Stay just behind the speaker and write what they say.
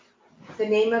The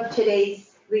name of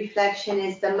today's reflection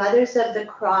is The Mothers of the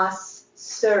Cross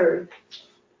Serve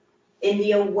in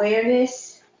the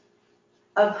Awareness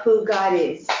of Who God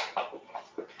Is.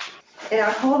 And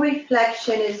our whole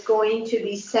reflection is going to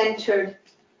be centered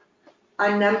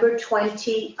on number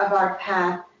 20 of our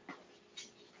path.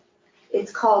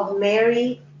 It's called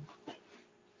Mary,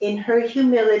 in her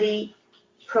humility,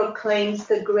 proclaims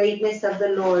the greatness of the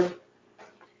Lord.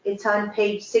 It's on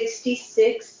page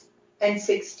 66 and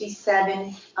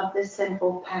 67 of the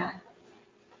Simple Path.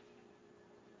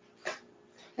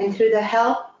 And through the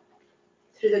help,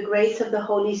 through the grace of the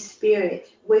Holy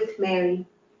Spirit with Mary,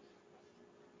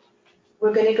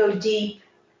 we're going to go deep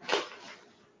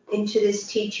into this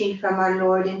teaching from our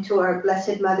Lord, into our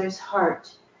Blessed Mother's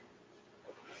heart,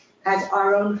 as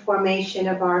our own formation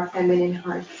of our feminine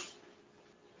hearts.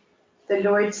 The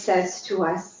Lord says to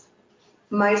us,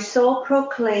 "My soul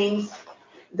proclaims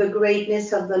the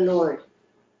greatness of the Lord.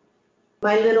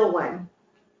 My little one,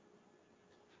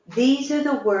 these are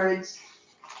the words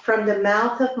from the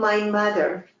mouth of my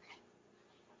mother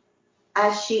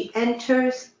as she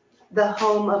enters the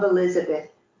home of Elizabeth.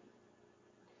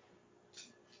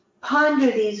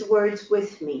 Ponder these words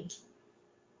with me.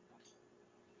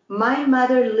 My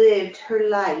mother lived her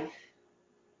life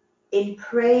in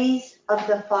praise of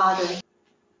the Father.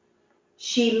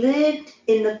 She lived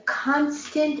in the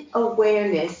constant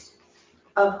awareness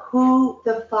of who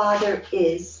the Father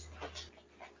is.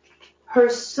 Her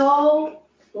soul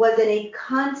was in a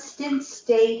constant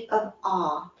state of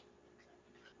awe.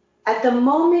 At the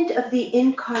moment of the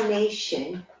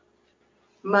incarnation,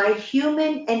 my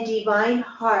human and divine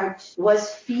heart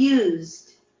was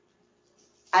fused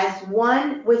as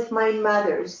one with my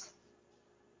mother's,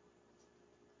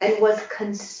 and was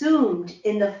consumed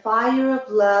in the fire of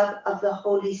love of the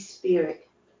Holy Spirit.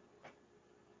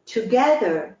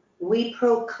 Together we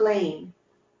proclaim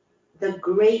the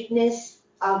greatness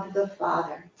of the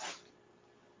Father.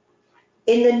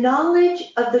 In the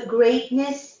knowledge of the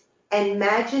greatness and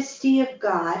majesty of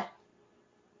God,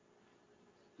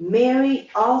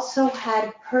 Mary also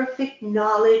had perfect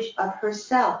knowledge of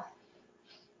herself.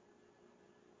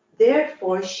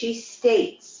 Therefore she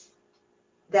states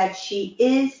that she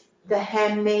is the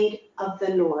handmaid of the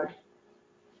Lord.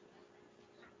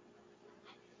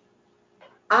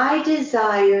 I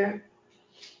desire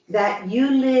that you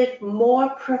live more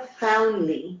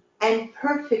profoundly and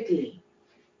perfectly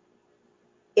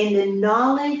in the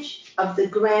knowledge of the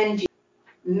grandeur,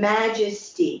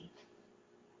 majesty,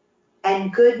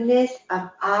 and goodness of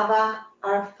Abba,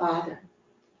 our Father.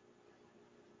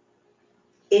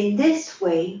 In this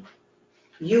way,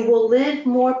 you will live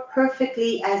more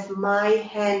perfectly as my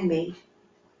handmaid.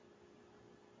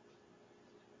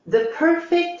 The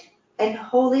perfect and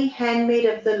holy handmaid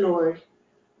of the Lord,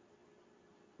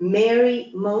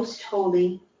 Mary Most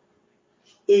Holy,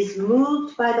 is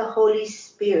moved by the Holy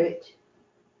Spirit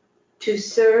to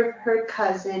serve her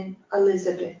cousin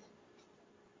Elizabeth.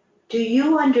 Do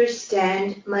you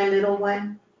understand, my little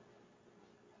one,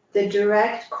 the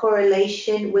direct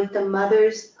correlation with the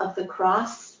mothers of the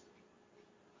cross?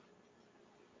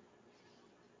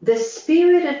 The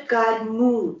Spirit of God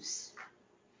moves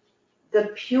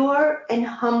the pure and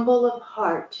humble of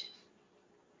heart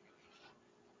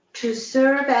to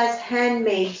serve as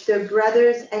handmaids their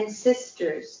brothers and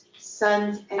sisters,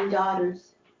 sons and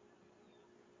daughters,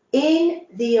 in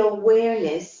the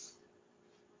awareness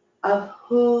of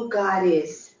who God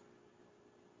is,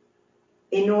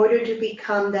 in order to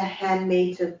become the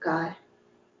handmaids of God.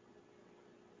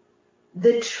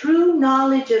 The true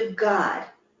knowledge of God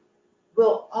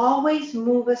will always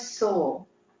move a soul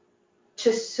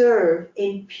to serve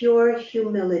in pure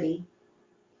humility.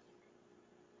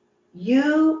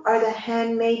 You are the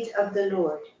handmaids of the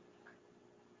Lord.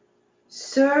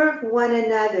 Serve one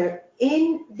another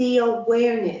in the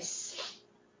awareness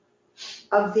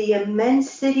of the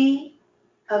immensity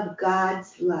of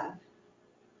God's love.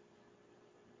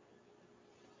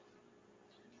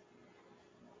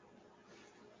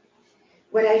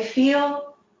 What I feel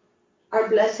our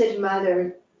Blessed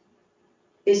Mother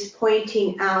is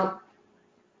pointing out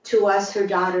to us, her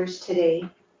daughters, today,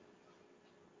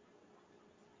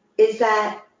 is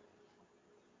that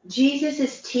Jesus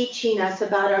is teaching us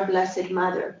about our Blessed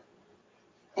Mother.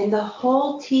 And the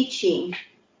whole teaching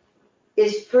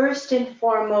is first and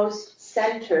foremost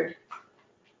centered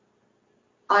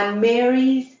on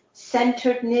Mary's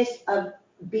centeredness of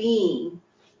being,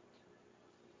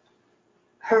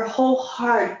 her whole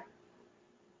heart,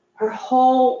 her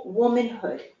whole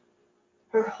womanhood,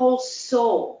 her whole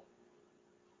soul.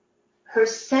 Her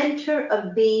center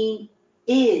of being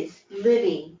is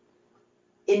living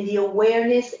in the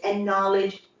awareness and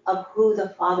knowledge of who the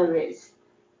Father is.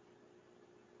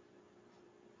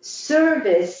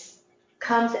 Service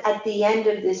comes at the end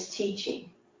of this teaching.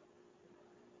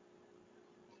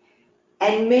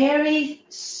 And Mary's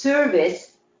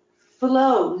service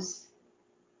flows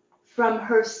from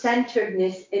her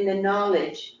centeredness in the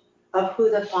knowledge of who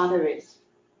the Father is.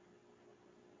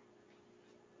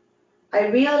 I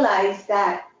realize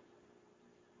that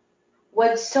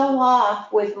what's so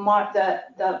off with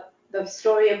the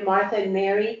story of Martha and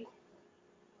Mary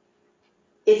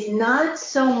is not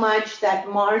so much that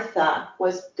Martha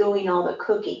was doing all the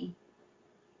cooking.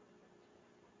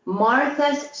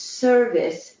 Martha's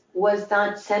service was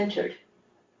not centered.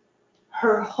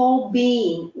 Her whole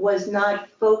being was not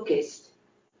focused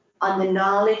on the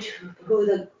knowledge of who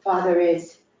the Father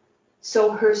is.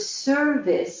 So her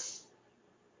service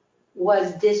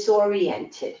was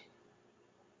disoriented.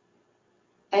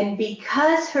 And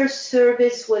because her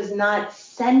service was not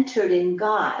centered in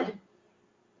God,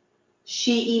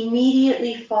 she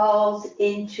immediately falls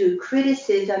into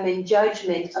criticism and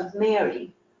judgment of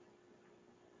Mary.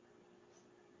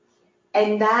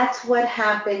 And that's what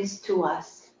happens to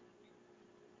us.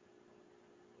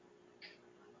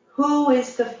 Who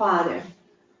is the Father?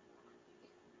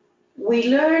 We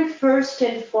learn first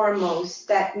and foremost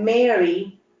that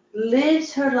Mary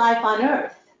lives her life on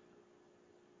earth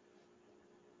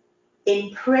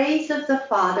in praise of the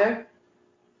Father,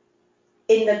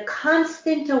 in the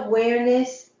constant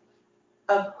awareness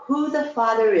of who the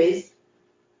Father is,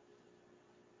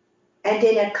 and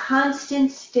in a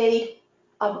constant state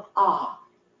of awe,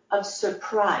 of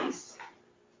surprise,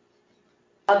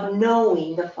 of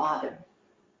knowing the Father.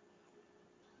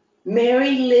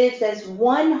 Mary lives as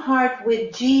one heart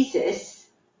with Jesus,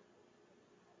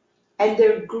 and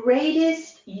their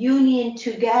greatest union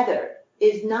together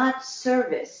is not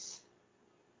service.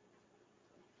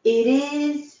 It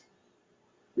is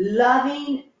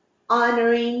loving,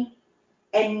 honoring,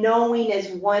 and knowing as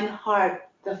one heart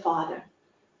the Father.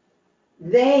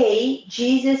 They,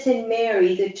 Jesus and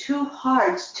Mary, the two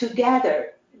hearts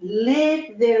together,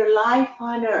 live their life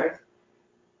on earth,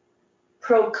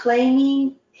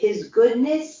 proclaiming His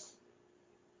goodness,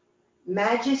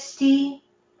 majesty,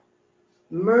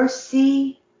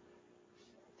 mercy,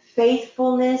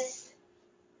 faithfulness,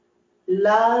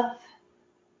 love,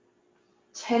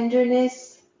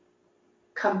 tenderness,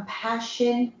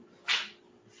 compassion,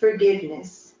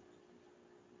 forgiveness.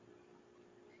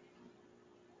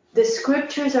 The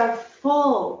scriptures are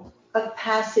full of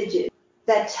passages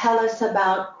that tell us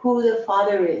about who the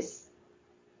Father is.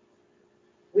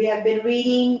 We have been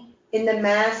reading in the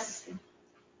Mass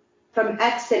from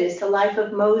Exodus, the life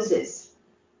of Moses.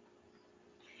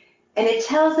 And it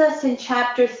tells us in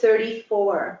chapter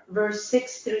 34, verse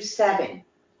 6 through 7,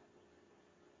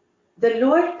 the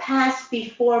Lord passed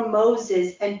before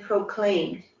Moses and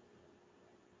proclaimed,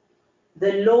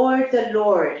 the Lord,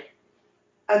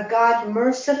 a God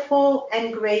merciful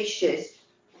and gracious,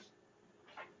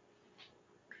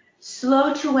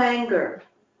 slow to anger,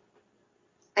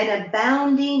 and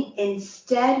abounding in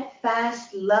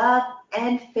steadfast love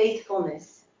and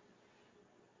faithfulness,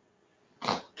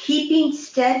 keeping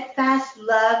steadfast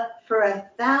love for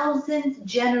 1,000th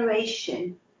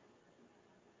generation,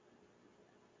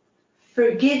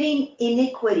 forgiving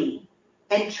iniquity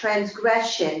and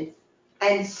transgression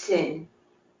and sin.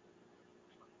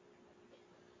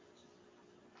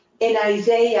 In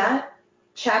Isaiah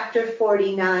chapter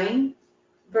 49,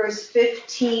 verse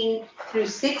 15 through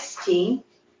 16,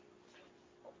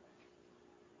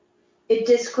 it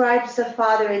describes the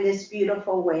Father in this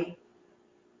beautiful way.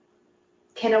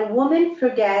 Can a woman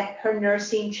forget her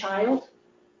nursing child?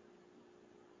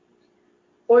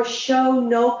 Or show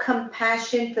no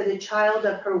compassion for the child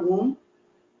of her womb?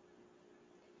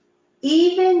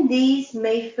 Even these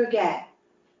may forget,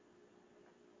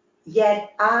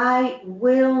 yet I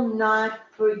will not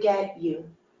forget you.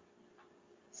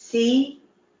 See,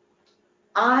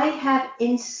 I have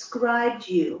inscribed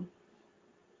you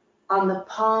on the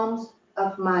palms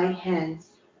of my hands.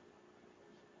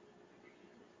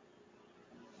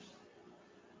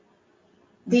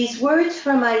 These words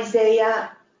from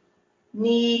Isaiah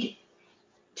need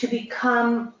to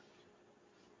become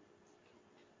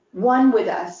one with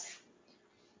us,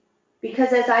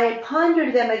 because as I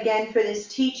pondered them again for this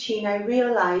teaching, I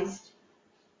realized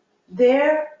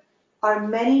there are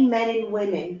many men and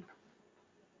women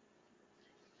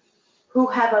who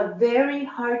have a very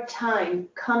hard time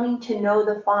coming to know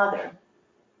the Father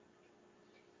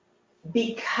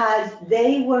because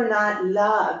they were not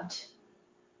loved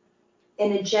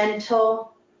in a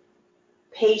gentle,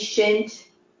 patient,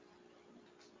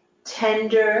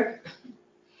 tender,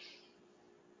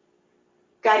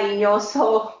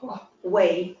 cariñoso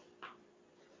way.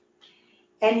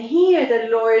 And here the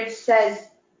Lord says,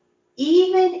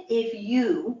 even if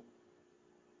you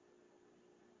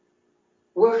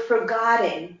were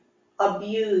forgotten,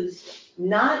 abused,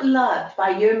 not loved by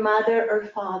your mother or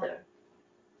father,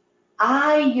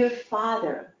 I, your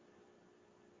Father,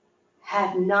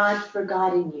 have not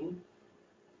forgotten you.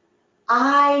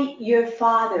 I, your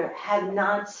Father, have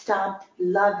not stopped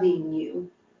loving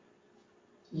you.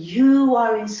 You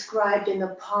are inscribed in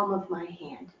the palm of my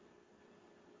hand.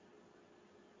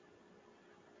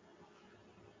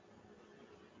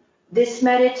 This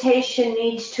meditation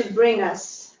needs to bring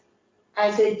us,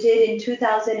 as it did in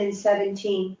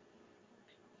 2017,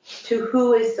 to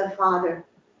who is the Father.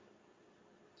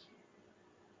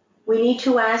 We need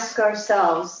to ask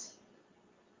ourselves,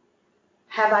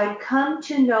 have I come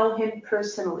to know him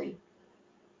personally?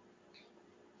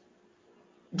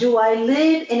 Do I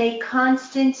live in a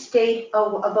constant state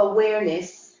of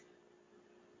awareness,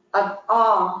 of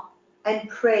awe and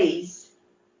praise,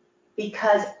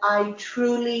 because I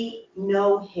truly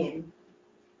know him?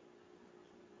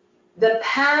 The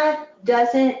path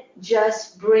doesn't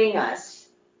just bring us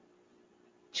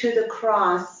to the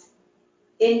cross,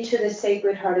 into the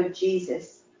Sacred Heart of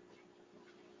Jesus.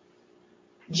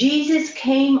 Jesus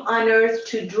came on earth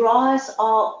to draw us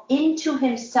all into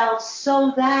himself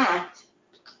so that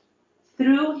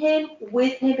through him,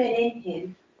 with him, and in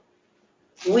him,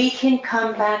 we can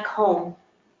come back home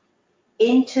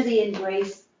into the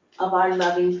embrace of our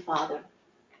loving Father.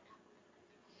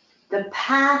 The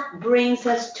path brings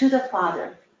us to the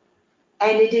Father,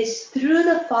 and it is through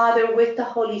the Father with the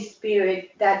Holy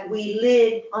Spirit that we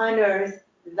live on earth,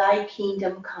 thy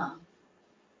kingdom come,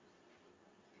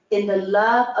 in the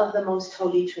love of the Most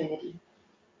Holy Trinity.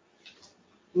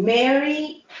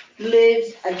 Mary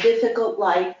lives a difficult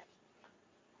life.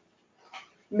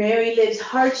 Mary lives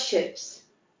hardships,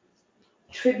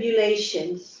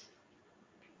 tribulations,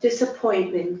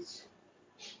 disappointments,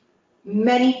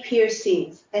 many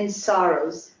piercings and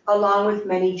sorrows, along with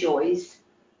many joys.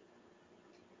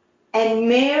 And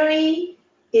Mary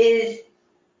is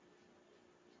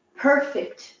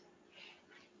perfect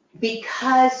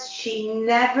because she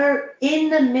never, in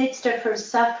the midst of her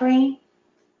suffering,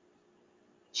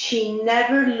 she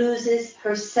never loses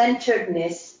her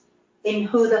centeredness in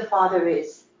who the Father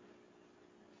is.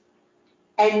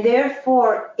 And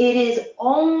therefore, it is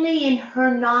only in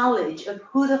her knowledge of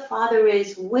who the Father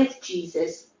is with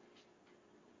Jesus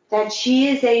that she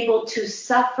is able to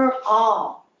suffer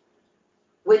all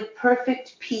with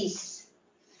perfect peace,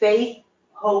 faith,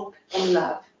 hope, and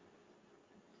love.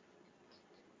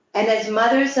 And as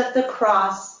mothers of the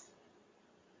cross,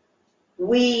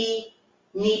 we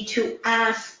need to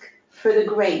ask for the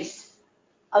grace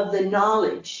of the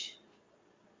knowledge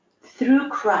through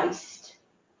Christ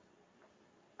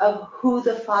of who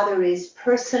the Father is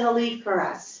personally for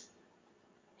us,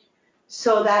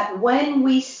 so that when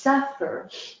we suffer,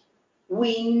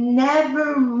 we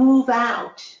never move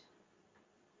out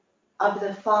of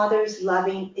the Father's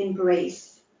loving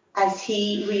embrace as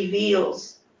he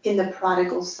reveals in the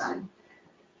prodigal son.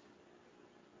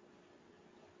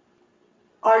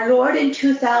 Our Lord in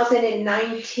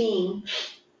 2019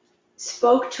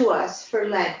 spoke to us for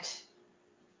Lent.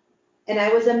 And I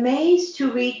was amazed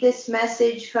to read this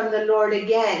message from the Lord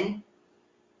again,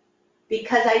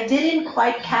 because I didn't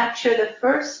quite capture the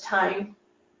first time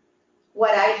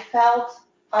what I felt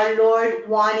our Lord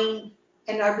wanting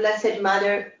and our Blessed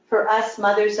Mother, for us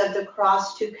mothers of the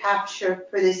cross, to capture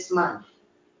for this month.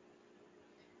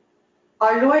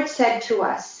 Our Lord said to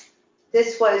us,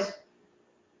 this was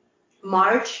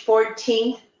March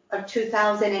 14th of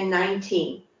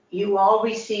 2019. You all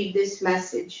received this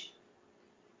message.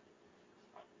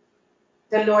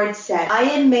 The Lord said, I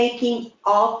am making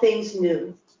all things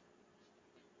new.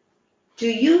 Do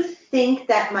you think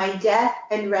that my death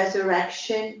and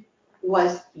resurrection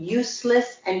was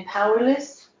useless and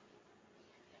powerless?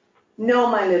 No,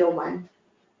 my little one.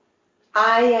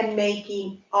 I am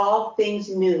making all things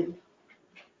new.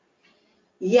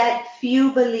 Yet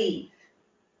few believe.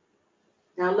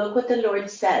 Now look what the Lord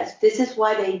says. This is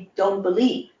why they don't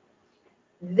believe.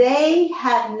 They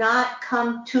have not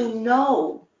come to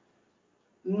know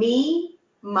me,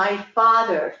 my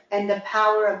Father, and the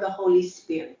power of the Holy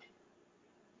Spirit.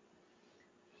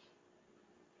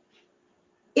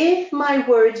 If my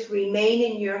words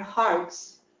remain in your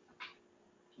hearts,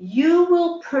 you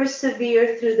will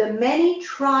persevere through the many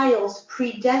trials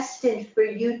predestined for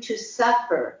you to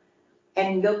suffer.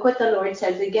 And look what the Lord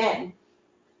says again.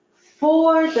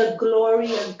 For the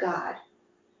glory of God.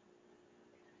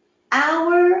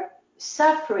 Our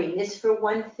suffering is for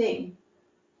one thing.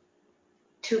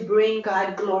 to bring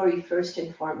God glory first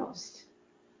and foremost.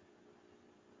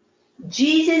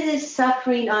 Jesus'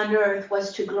 suffering on earth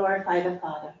was to glorify the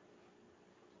Father.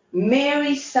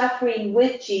 Mary's suffering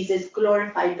with Jesus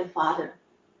glorified the Father.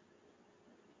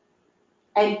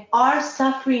 And our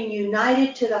suffering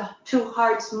united to the two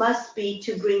hearts must be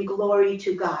to bring glory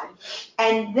to God.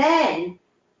 And then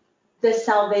the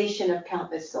salvation of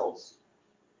countless souls.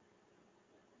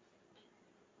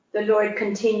 The Lord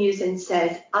continues and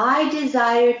says, I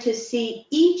desire to see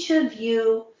each of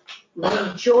you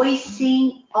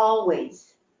rejoicing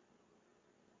always,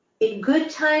 in good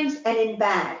times and in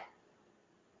bad,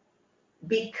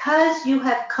 because you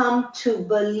have come to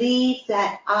believe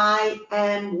that I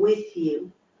am with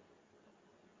you.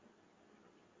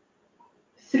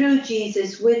 Through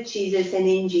Jesus, with Jesus, and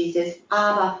in Jesus,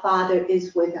 Abba, Father,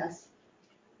 is with us.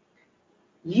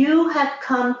 You have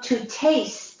come to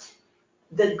taste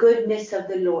the goodness of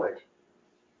the Lord.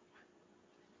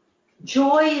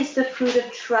 Joy is the fruit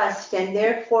of trust, and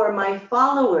therefore my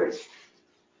followers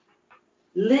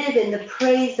live in the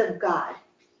praise of God.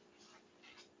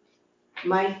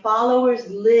 My followers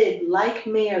live like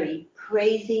Mary,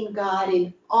 praising God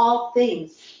in all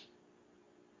things.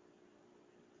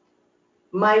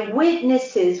 My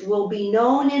witnesses will be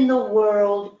known in the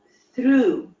world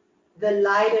through the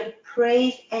light of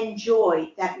praise and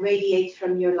joy that radiates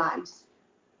from your lives.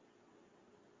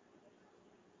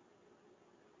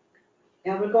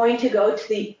 Now we're going to go to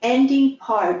the ending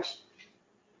part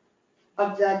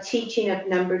of the teaching of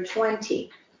number 20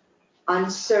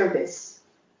 on service.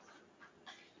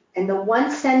 And the one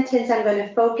sentence I'm going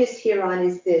to focus here on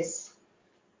is this.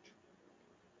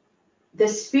 The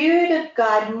Spirit of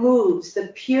God moves the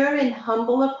pure and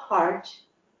humble of heart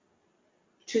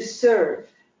to serve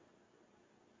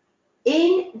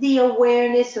in the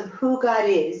awareness of who God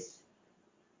is,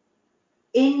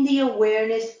 in the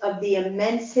awareness of the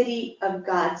immensity of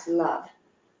God's love.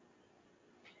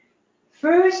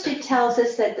 First, it tells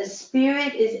us that the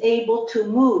Spirit is able to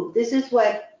move. This is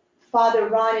what Father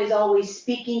Ron is always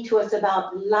speaking to us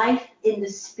about, life in the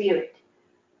Spirit.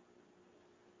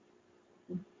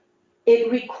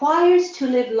 It requires to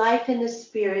live life in the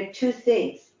Spirit two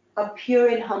things, a pure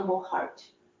and humble heart.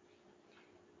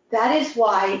 That is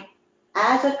why,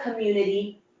 as a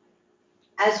community,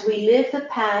 as we live the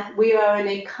path, we are in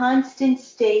a constant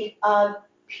state of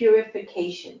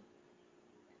purification.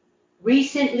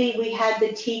 Recently, we had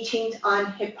the teachings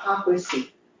on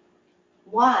hypocrisy.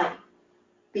 Why?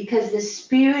 Because the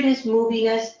Spirit is moving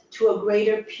us to a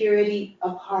greater purity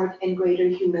of heart and greater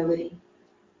humility.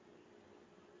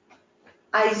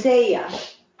 Isaiah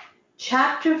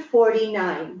chapter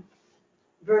 49,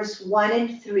 verse 1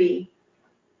 and 3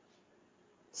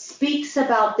 speaks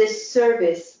about this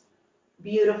service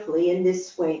beautifully in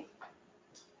this way.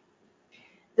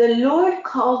 The Lord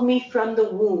called me from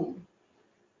the womb.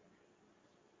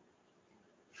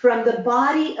 From the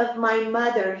body of my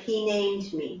mother he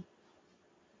named me.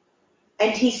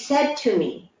 And he said to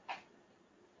me,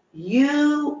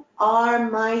 you are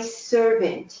my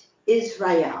servant,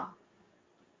 Israel,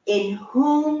 in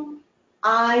whom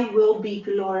I will be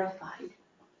glorified.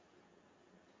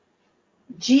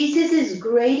 Jesus'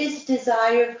 greatest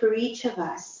desire for each of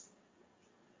us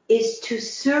is to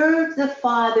serve the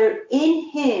Father in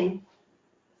him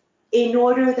in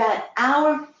order that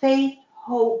our faith,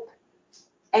 hope,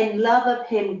 and love of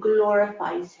him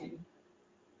glorifies him.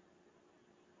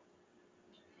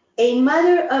 A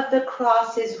mother of the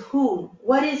cross is whom?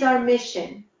 What is our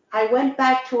mission? I went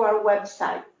back to our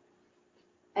website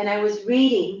and I was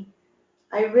reading.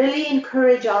 I really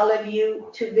encourage all of you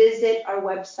to visit our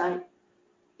website.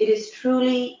 It is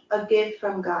truly a gift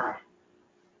from God.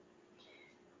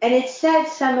 And it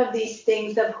says some of these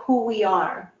things of who we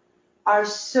are, our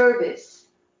service.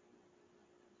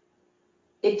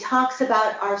 It talks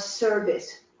about our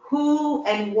service, who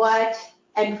and what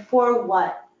and for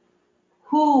what.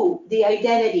 Who, the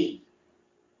identity,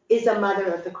 is a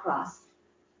mother of the cross.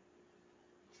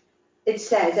 It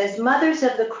says, as mothers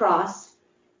of the cross,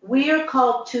 we are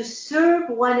called to serve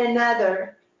one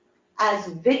another as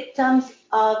victims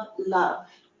of love.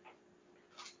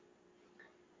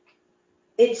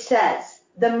 It says,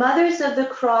 the mothers of the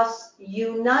cross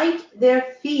unite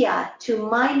their fiat to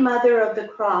my mother of the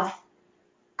cross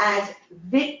as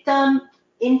victim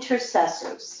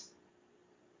intercessors.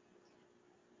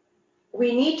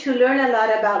 We need to learn a lot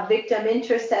about victim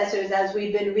intercessors as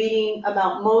we've been reading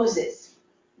about Moses,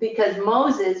 because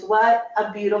Moses, what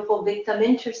a beautiful victim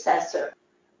intercessor.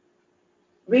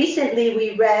 Recently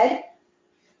we read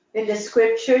in the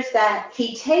scriptures that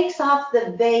he takes off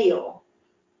the veil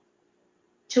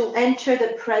to enter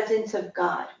the presence of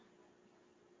God.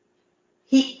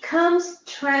 He comes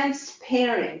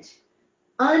transparent,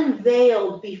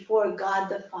 unveiled before God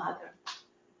the Father.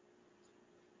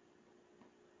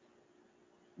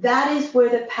 That is where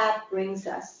the path brings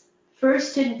us.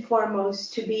 First and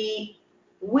foremost, to be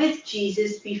with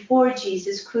Jesus, before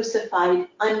Jesus, crucified,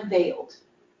 unveiled,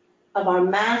 of our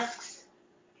masks,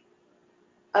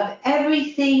 of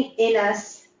everything in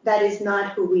us that is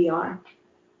not who we are.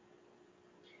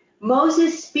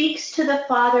 Moses speaks to the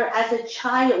Father as a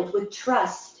child with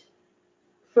trust,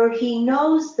 for he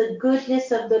knows the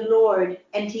goodness of the Lord,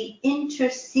 and he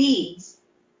intercedes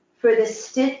for the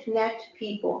stiff-necked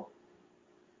people.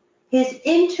 His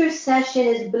intercession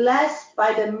is blessed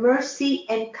by the mercy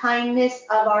and kindness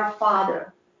of our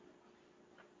Father.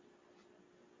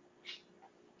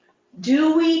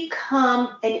 Do we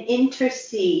come and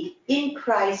intercede in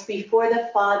Christ before the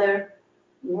Father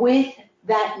with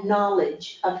that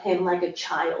knowledge of him like a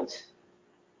child?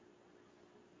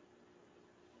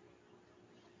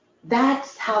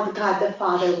 That's how God the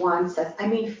Father wants us. I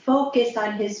mean, focus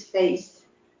on his face.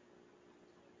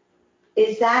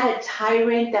 Is that a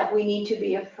tyrant that we need to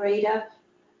be afraid of?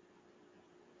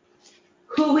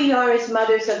 Who we are as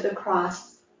mothers of the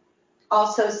cross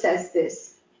also says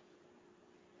this.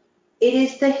 It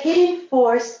is the hidden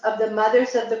force of the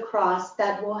mothers of the cross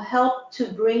that will help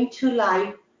to bring to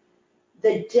life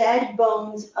the dead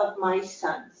bones of my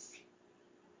sons.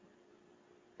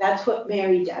 That's what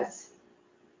Mary does.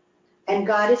 And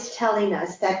God is telling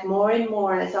us that more and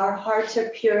more as our hearts are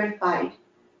purified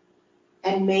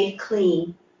and made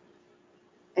clean,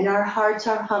 and our hearts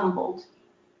are humbled,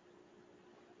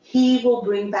 he will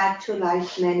bring back to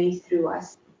life many through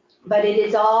us. But it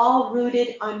is all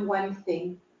rooted on one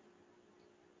thing: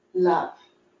 love.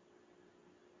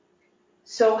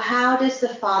 So how does the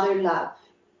Father love?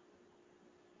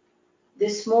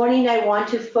 This morning I want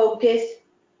to focus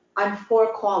on 4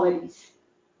 qualities: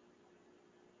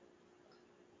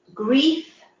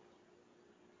 grief,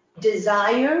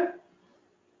 desire,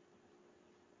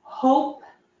 hope,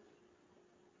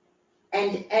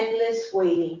 and endless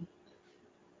waiting.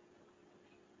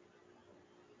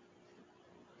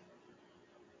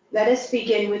 Let us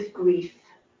begin with grief.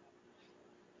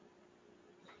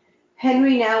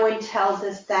 Henry Nouwen tells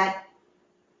us that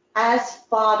as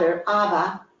Father,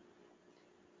 Abba,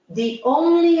 the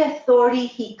only authority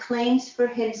he claims for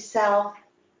himself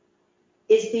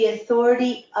is the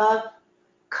authority of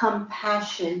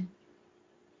compassion.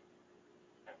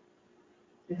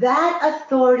 That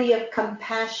authority of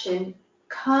compassion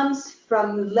comes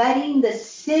from letting the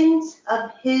sins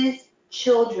of his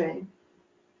children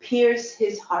pierce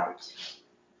his heart.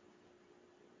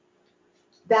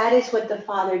 That is what the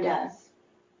Father does.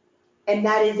 And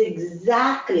that is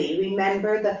exactly,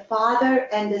 remember, the Father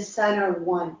and the Son are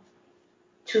one.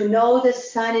 To know the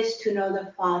Son is to know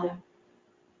the Father.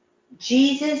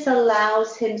 Jesus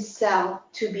allows himself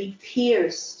to be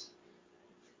pierced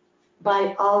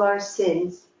by all our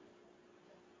sins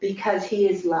because he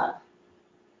is love.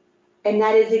 And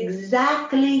that is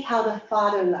exactly how the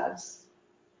Father loves.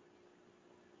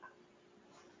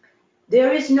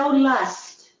 There is no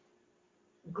lust,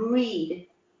 greed,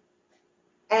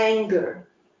 anger,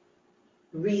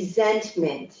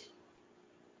 resentment,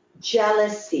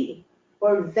 jealousy,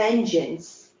 or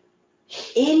vengeance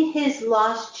in his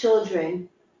lost children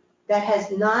that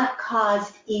has not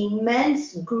caused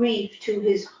immense grief to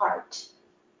his heart.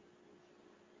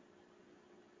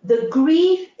 The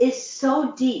grief is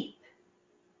so deep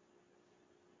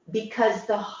because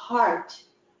the heart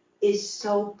is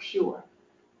so pure.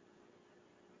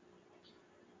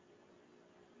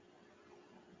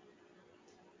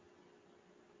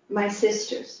 My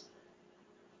sisters,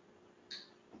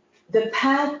 the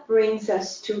path brings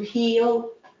us to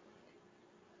heal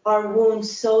our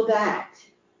wounds so that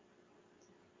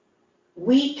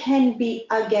we can be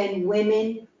again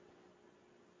women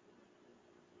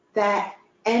that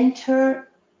enter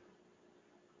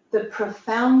the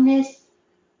profoundness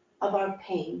of our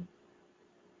pain.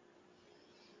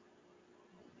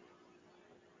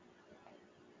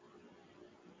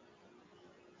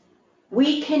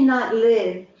 We cannot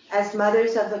live as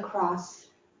mothers of the cross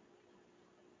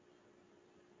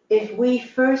if we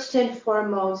first and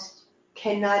foremost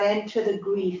cannot enter the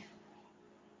grief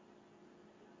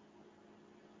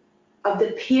of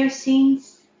the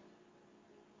piercings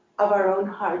of our own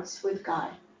hearts with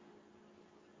God.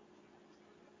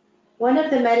 One of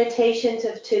the meditations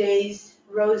of today's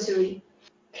rosary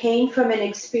came from an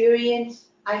experience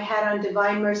I had on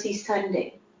Divine Mercy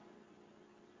Sunday.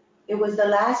 It was the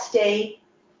last day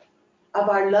of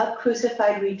our Love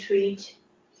Crucified retreat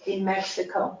in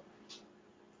Mexico.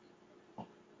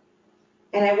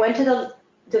 And I went to the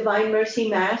Divine Mercy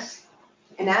Mass,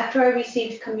 and after I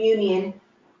received communion,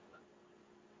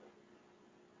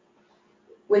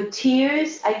 with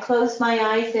tears, I closed my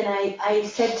eyes and I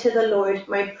said to the Lord,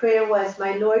 my prayer was,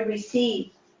 my Lord,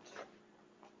 receive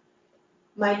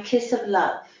my kiss of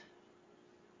love.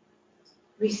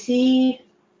 Receive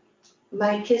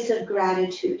my kiss of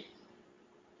gratitude.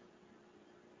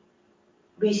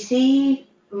 Receive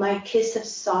my kiss of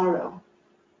sorrow.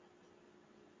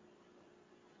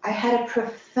 I had a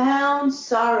profound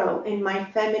sorrow in my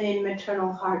feminine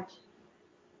maternal heart.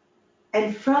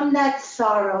 And from that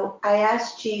sorrow, I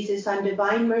asked Jesus on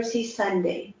Divine Mercy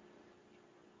Sunday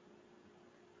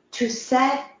to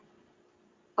set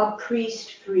a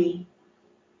priest free.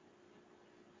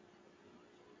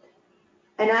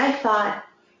 And I thought,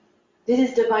 this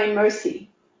is Divine Mercy.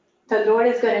 The Lord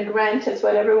is going to grant us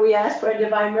whatever we ask for in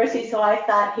Divine Mercy. So I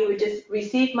thought he would just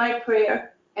receive my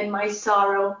prayer and my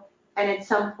sorrow and at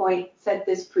some point set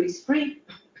this priest free.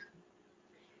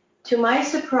 To my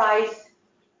surprise,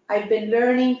 I've been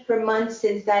learning for months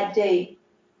since that day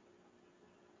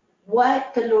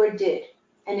what the Lord did.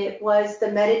 And it was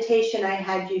the meditation I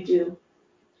had you do.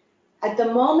 At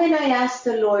the moment I asked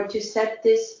the Lord to set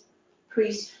this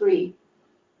priest free,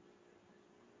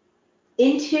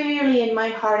 interiorly in my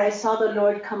heart, I saw the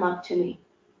Lord come up to me.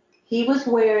 He was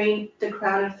wearing the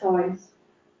crown of thorns,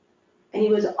 and he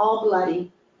was all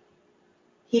bloody.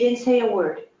 He didn't say a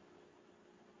word.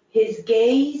 His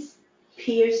gaze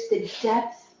pierced the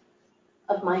depth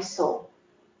of my soul.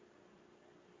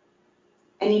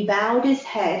 And he bowed his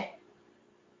head,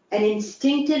 and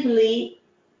instinctively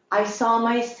I saw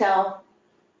myself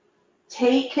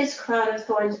take his crown of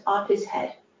thorns off his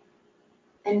head.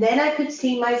 And then I could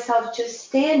see myself just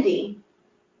standing,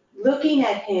 looking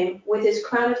at him with his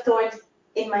crown of thorns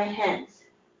in my hands.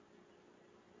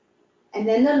 And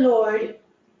then the Lord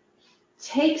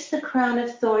takes the crown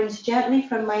of thorns gently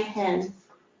from my hands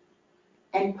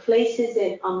and places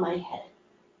it on my head.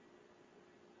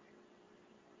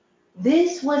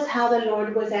 This was how the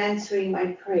Lord was answering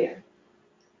my prayer.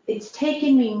 It's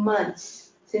taken me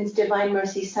months since Divine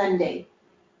Mercy Sunday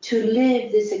to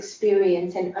live this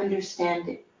experience and understand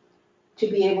it, to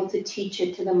be able to teach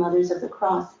it to the Mothers of the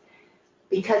Cross,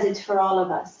 because it's for all of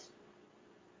us.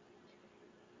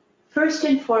 First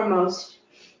and foremost,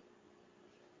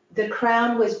 the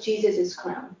crown was Jesus'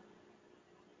 crown.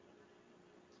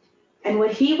 And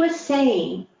what he was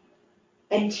saying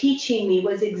and teaching me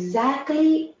was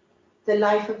exactly the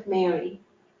life of Mary.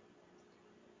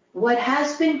 What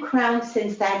has been crowned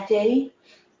since that day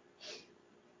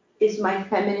is my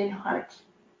feminine heart.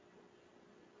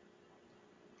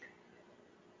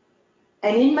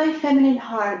 And in my feminine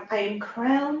heart, I am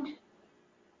crowned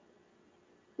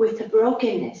with the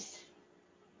brokenness,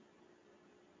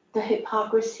 the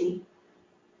hypocrisy,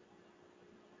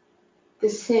 the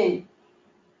sin,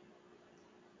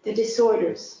 the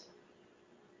disorders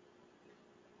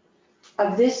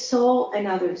of this soul and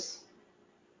others.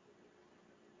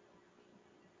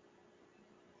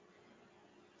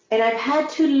 And I've had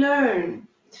to learn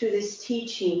through this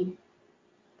teaching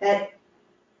that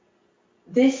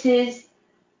this is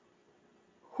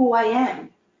who I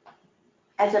am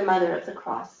as a Mother of the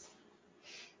Cross.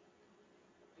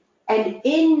 And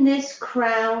in this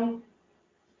crown,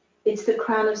 it's the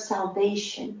crown of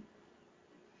salvation.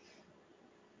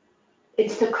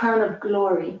 It's the crown of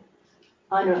glory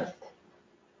on earth.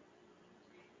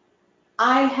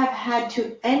 I have had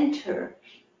to enter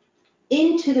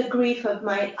into the grief of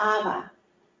my Abba,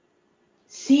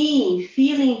 seeing,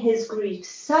 feeling his grief,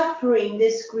 suffering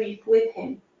this grief with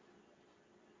him,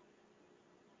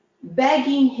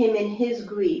 begging him in his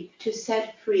grief to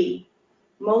set free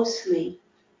mostly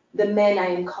the men I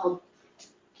am called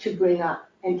to bring up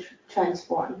and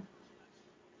transform.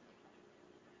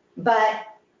 But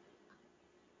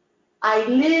I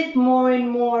live more and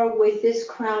more with this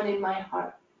crown in my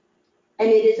heart, and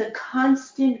it is a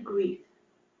constant grief.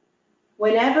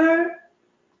 Whenever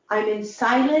I'm in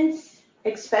silence,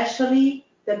 especially,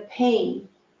 the pain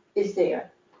is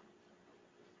there.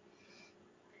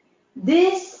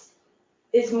 This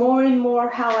is more and more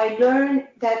how I learn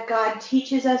that God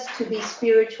teaches us to be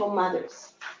spiritual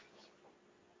mothers.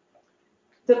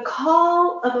 The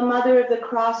call of a Mother of the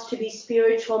Cross to be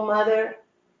spiritual mother,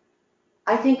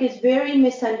 I think, is very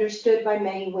misunderstood by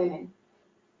many women.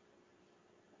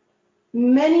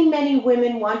 Many, many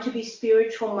women want to be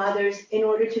spiritual mothers in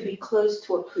order to be close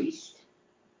to a priest.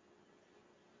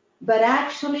 But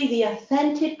actually, the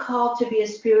authentic call to be a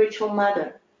spiritual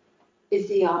mother is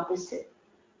the opposite.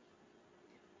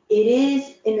 It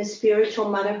is in the spiritual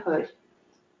motherhood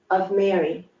of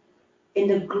Mary, in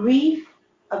the grief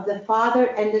of the Father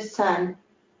and the Son,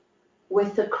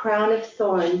 with the crown of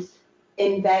thorns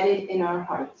embedded in our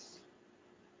hearts.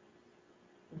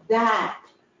 That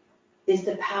is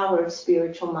the power of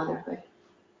spiritual motherhood.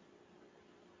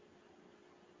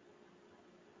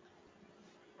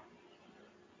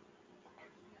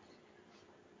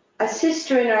 A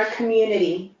sister in our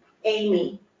community,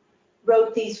 Amy,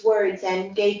 wrote these words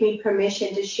and gave me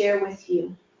permission to share with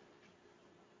you.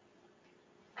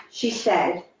 She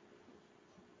said,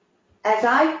 "As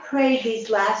I've prayed these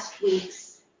last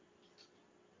weeks,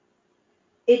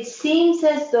 it seems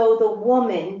as though the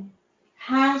woman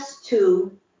has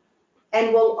to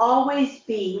and will always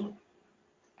be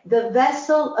the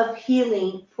vessel of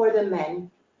healing for the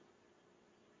men.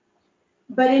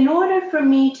 But in order for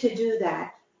me to do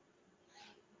that,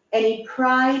 any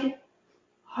pride,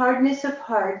 hardness of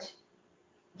heart,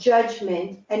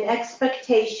 judgment, and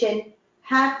expectation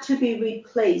have to be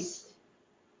replaced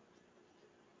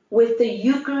with the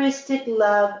Eucharistic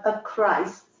love of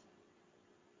Christ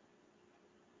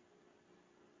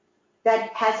that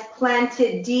has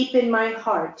planted deep in my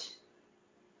heart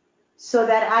so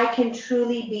that I can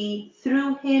truly be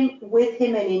through him, with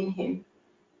him, and in him.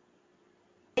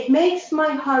 It makes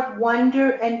my heart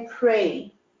wonder and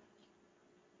pray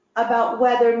about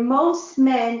whether most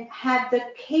men have the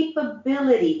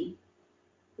capability,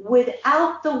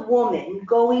 without the woman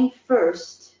going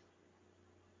first,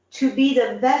 to be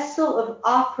the vessel of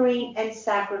offering and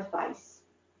sacrifice."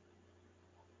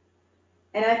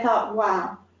 And I thought,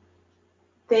 wow,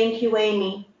 thank you,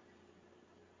 Amy,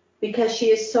 because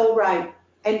she is so right.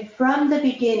 And from the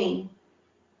beginning,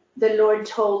 the Lord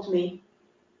told me,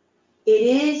 it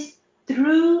is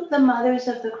through the mothers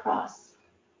of the cross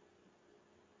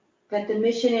that the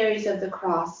missionaries of the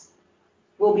cross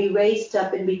will be raised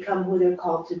up and become who they're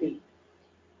called to be.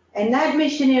 And that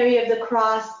missionary of the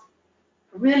cross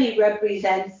really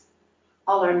represents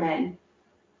all our men.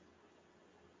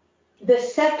 The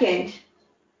second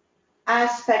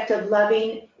aspect of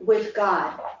loving with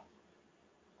God,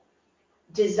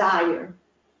 desire.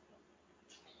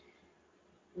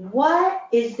 What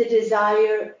is the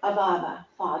desire of Abba,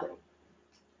 Father?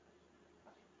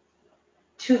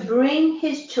 To bring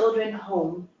his children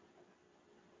home,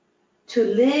 to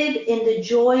live in the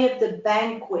joy of the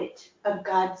banquet of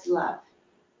God's love.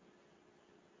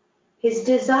 His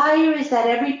desire is that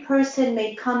every person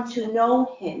may come to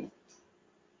know him,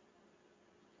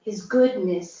 his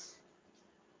goodness,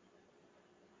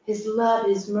 his love,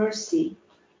 his mercy,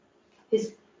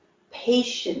 his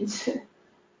patience,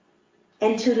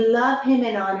 and to love him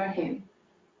and honor him.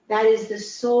 That is the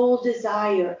sole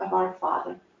desire of our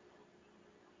Father.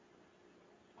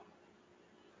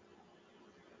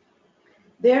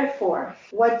 Therefore,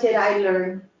 what did I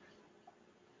learn?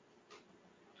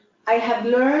 I have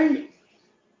learned,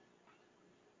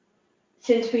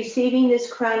 since receiving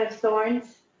this crown of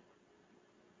thorns,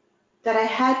 that I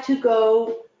had to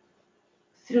go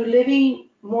through living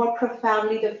more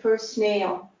profoundly the first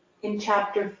nail in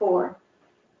chapter 4.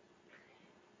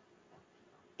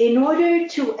 In order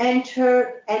to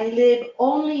enter and live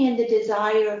only in the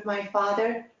desire of my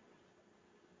Father,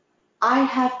 I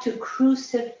have to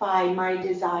crucify my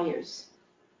desires.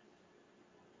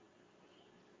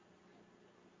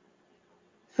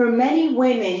 For many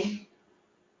women,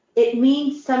 it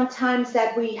means sometimes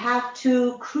that we have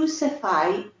to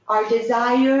crucify our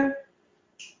desire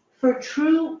for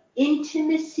true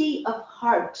intimacy of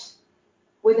heart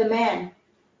with a man,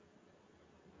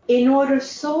 in order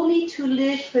solely to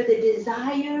live for the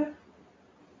desire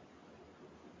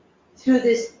through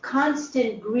this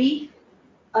constant grief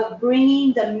of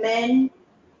bringing the men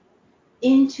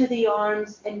into the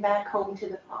arms and back home to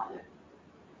the Father.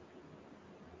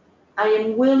 I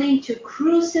am willing to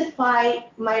crucify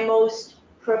my most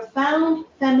profound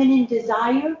feminine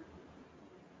desire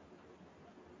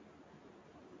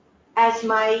as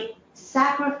my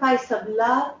sacrifice of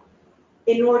love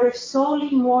in order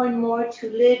solely more and more to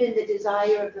live in the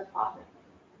desire of the Father.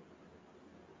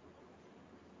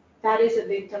 That is a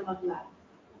victim of love.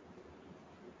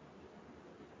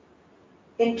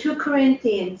 In 2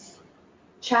 Corinthians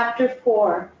chapter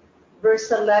 4,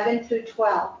 verse 11 through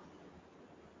 12,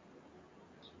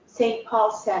 St.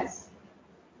 Paul says,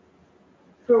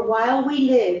 "For while we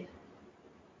live,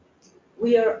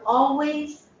 we are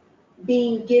always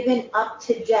being given up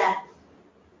to death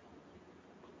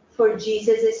for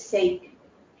Jesus' sake,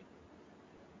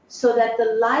 so that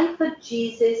the life of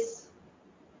Jesus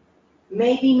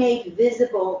may be made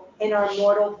visible in our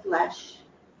mortal flesh.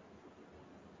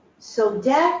 So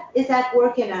death is at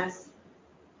work in us,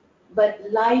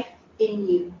 but life in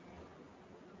you."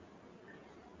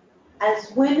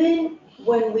 As women,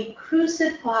 when we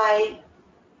crucify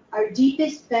our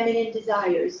deepest feminine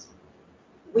desires,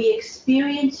 we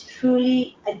experience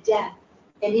truly a death,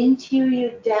 an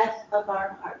interior death of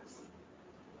our hearts.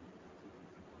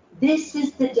 This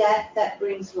is the death that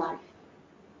brings life.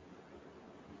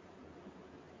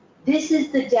 This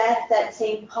is the death that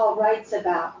St. Paul writes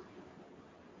about,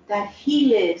 that he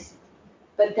lives,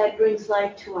 but that brings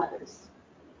life to others.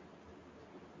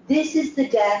 This is the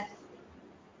death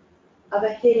of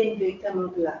a hidden victim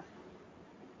of love.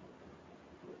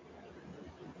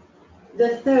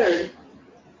 The third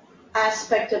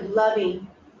aspect of loving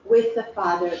with the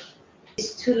Father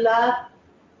is to love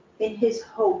in his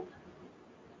hope.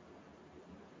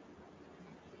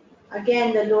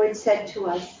 Again, the Lord said to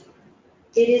us,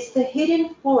 "It is the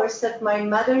hidden force of my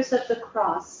mothers of the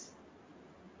cross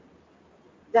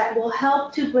that will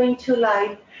help to bring to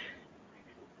life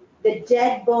the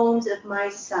dead bones of my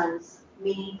sons,"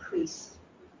 meaning priests.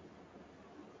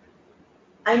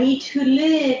 I need to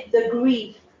live the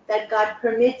grief that God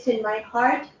permits in my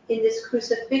heart in this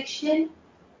crucifixion,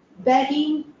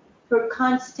 begging for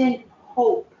constant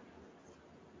hope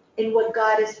in what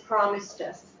God has promised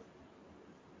us.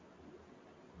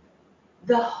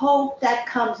 The hope that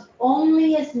comes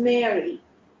only as Mary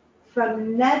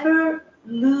from never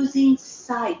losing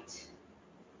sight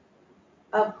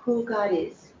of who God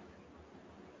is.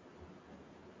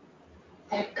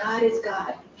 That God is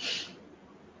God.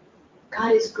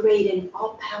 God is great and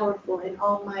all-powerful and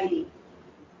almighty.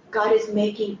 God is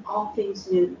making all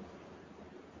things new.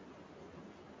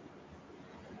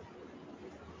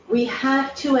 We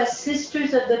have to, as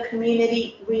sisters of the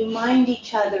community, remind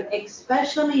each other,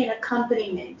 especially in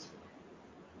accompaniment,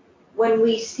 when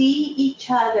we see each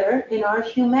other in our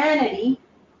humanity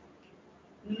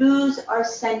lose our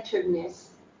centeredness,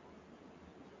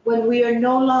 when we are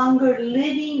no longer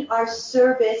living our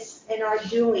service and our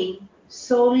doing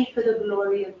solely for the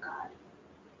glory of God.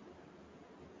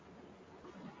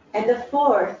 And the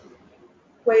fourth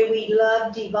way we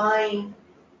love divine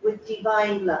with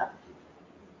divine love,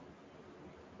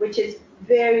 which is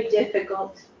very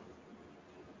difficult,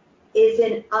 is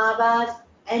in Abba's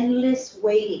endless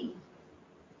waiting,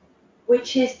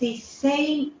 which is the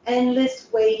same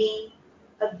endless waiting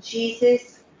of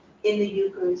Jesus in the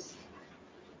Eucharist.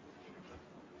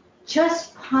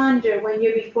 Just ponder when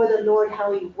you're before the Lord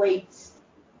how he waits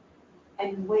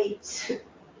and waits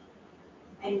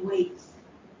and waits.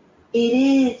 It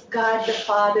is God the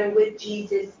Father with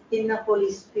Jesus in the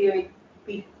Holy Spirit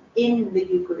in the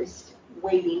Eucharist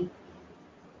waiting.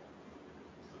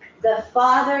 The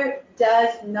Father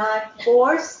does not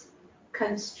force,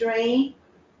 constrain,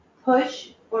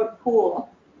 push, or pull.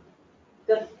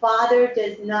 The Father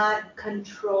does not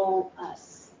control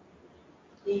us.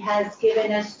 He has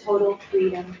given us total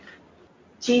freedom.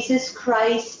 Jesus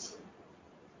Christ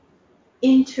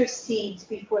intercedes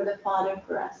before the Father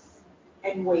for us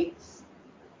and waits.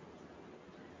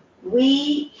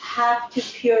 We have to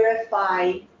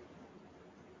purify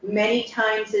many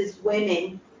times as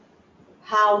women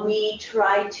how we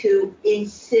try to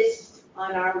insist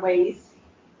on our ways,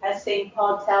 as St.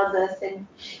 Paul tells us in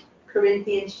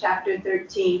Corinthians chapter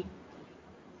 13,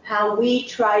 how we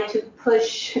try to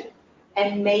push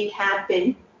and make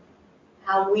happen,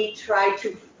 how we try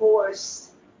to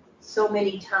force so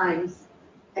many times.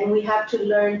 And we have to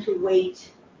learn to wait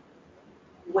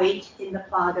in the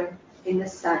Father, in the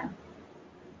Son.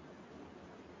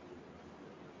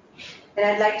 And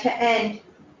I'd like to end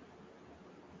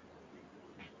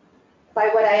by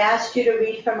what I asked you to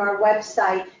read from our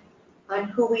website on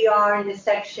who we are in the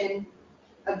section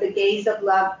of the Gaze of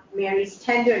Love, Mary's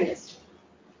Tenderness.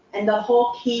 And the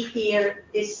whole key here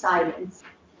is silence.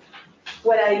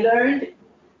 What I learned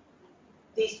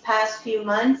these past few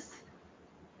months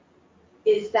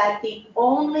is that the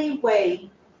only way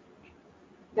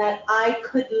that I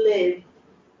could live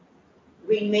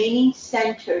remaining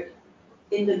centered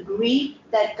in the grief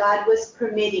that God was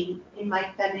permitting in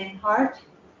my feminine heart,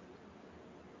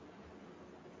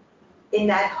 in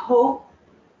that hope,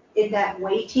 in that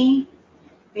waiting,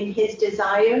 in his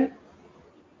desire,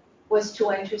 was to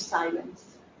enter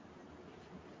silence.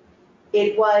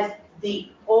 It was the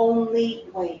only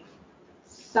way.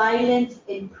 Silence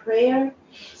in prayer,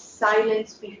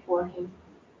 silence before him.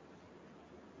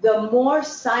 The more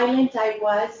silent I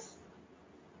was,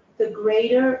 the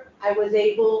greater I was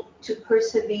able to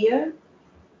persevere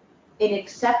in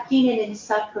accepting and in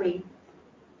suffering,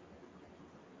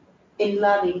 in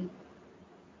loving.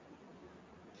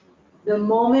 The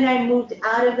moment I moved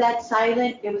out of that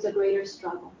silence, it was a greater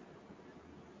struggle.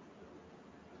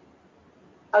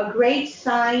 A great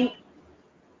sign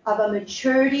of a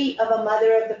maturity of a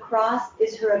mother of the cross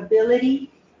is her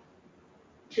ability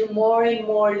to more and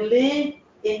more live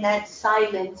in that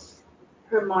silence,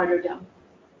 her martyrdom,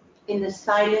 in the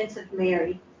silence of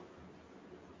Mary.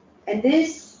 And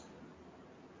this,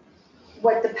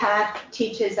 what the path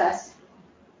teaches us,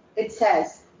 it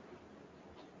says,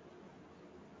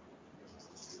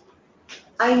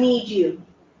 I need you.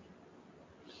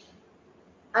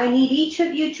 I need each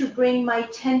of you to bring my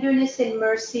tenderness and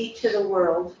mercy to the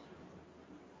world.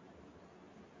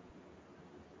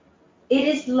 It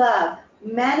is love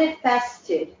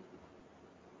manifested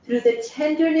through the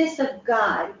tenderness of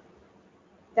God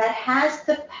that has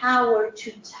the power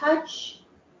to touch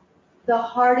the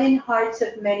hardened hearts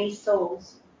of many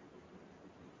souls.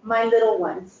 My little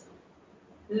ones,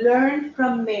 learn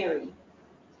from Mary,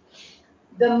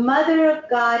 the mother of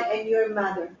God and your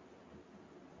mother.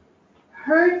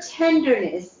 Her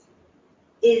tenderness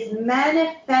is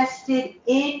manifested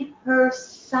in her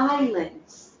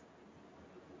silence.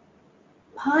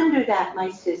 Ponder that, my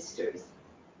sisters.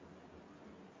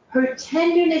 Her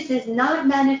tenderness is not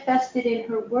manifested in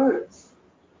her words,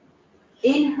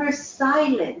 in her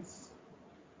silence,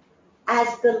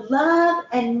 as the love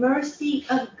and mercy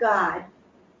of God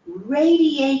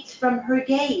radiates from her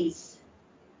gaze.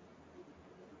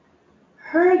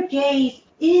 Her gaze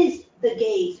is the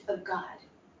gaze of God.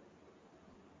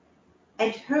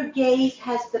 And her gaze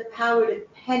has the power to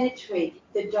penetrate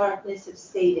the darkness of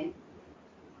Satan.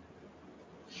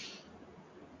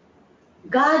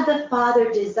 God the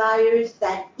Father desires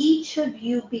that each of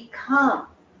you become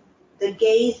the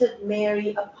gaze of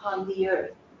Mary upon the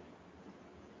earth.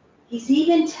 He's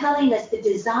even telling us the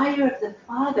desire of the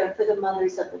Father for the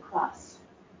mothers of the cross.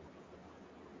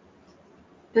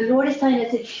 The Lord is telling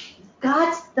us it's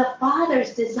God's, the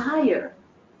Father's desire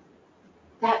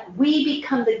that we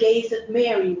become the gaze of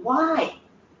Mary. Why?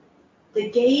 The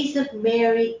gaze of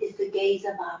Mary is the gaze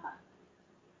of Abba.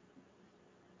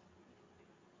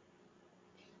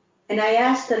 And I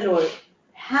asked the Lord,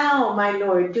 how, my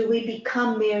Lord, do we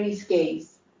become Mary's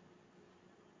gaze?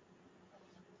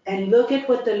 And look at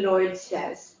what the Lord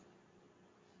says.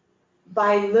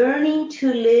 By learning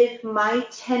to live my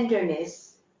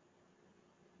tenderness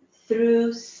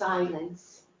through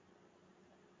silence.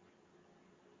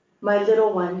 My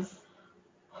little ones,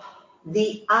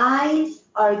 the eyes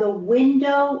are the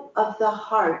window of the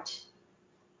heart,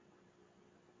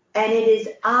 and it is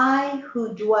I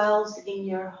who dwells in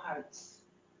your hearts.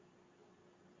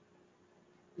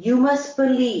 You must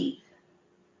believe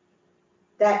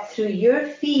that through your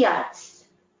fiats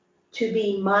to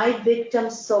be my victim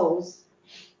souls,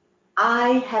 I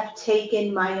have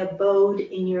taken my abode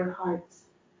in your hearts.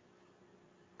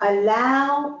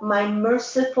 Allow my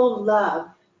merciful love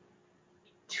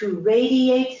to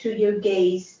radiate through your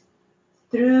gaze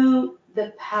through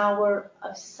the power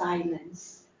of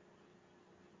silence.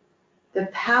 The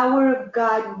power of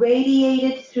God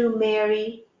radiated through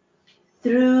Mary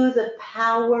through the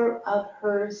power of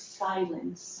her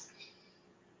silence.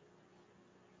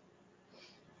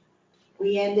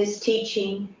 We end this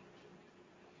teaching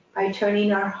by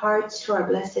turning our hearts to our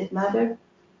Blessed Mother.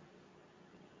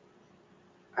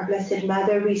 Our Blessed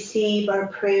Mother, receive our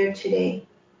prayer today.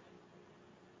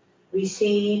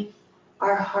 Receive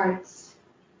our hearts,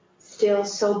 still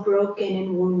so broken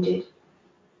and wounded,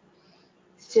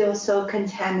 still so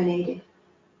contaminated.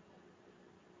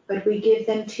 But we give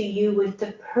them to you with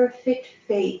the perfect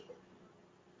faith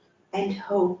and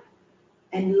hope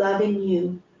and love in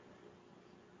you,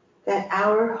 that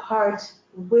our hearts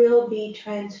will be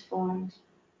transformed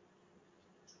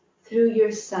through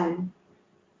your Son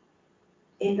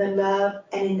in the love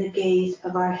and in the gaze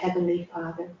of our Heavenly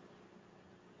Father.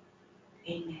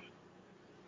 Amen.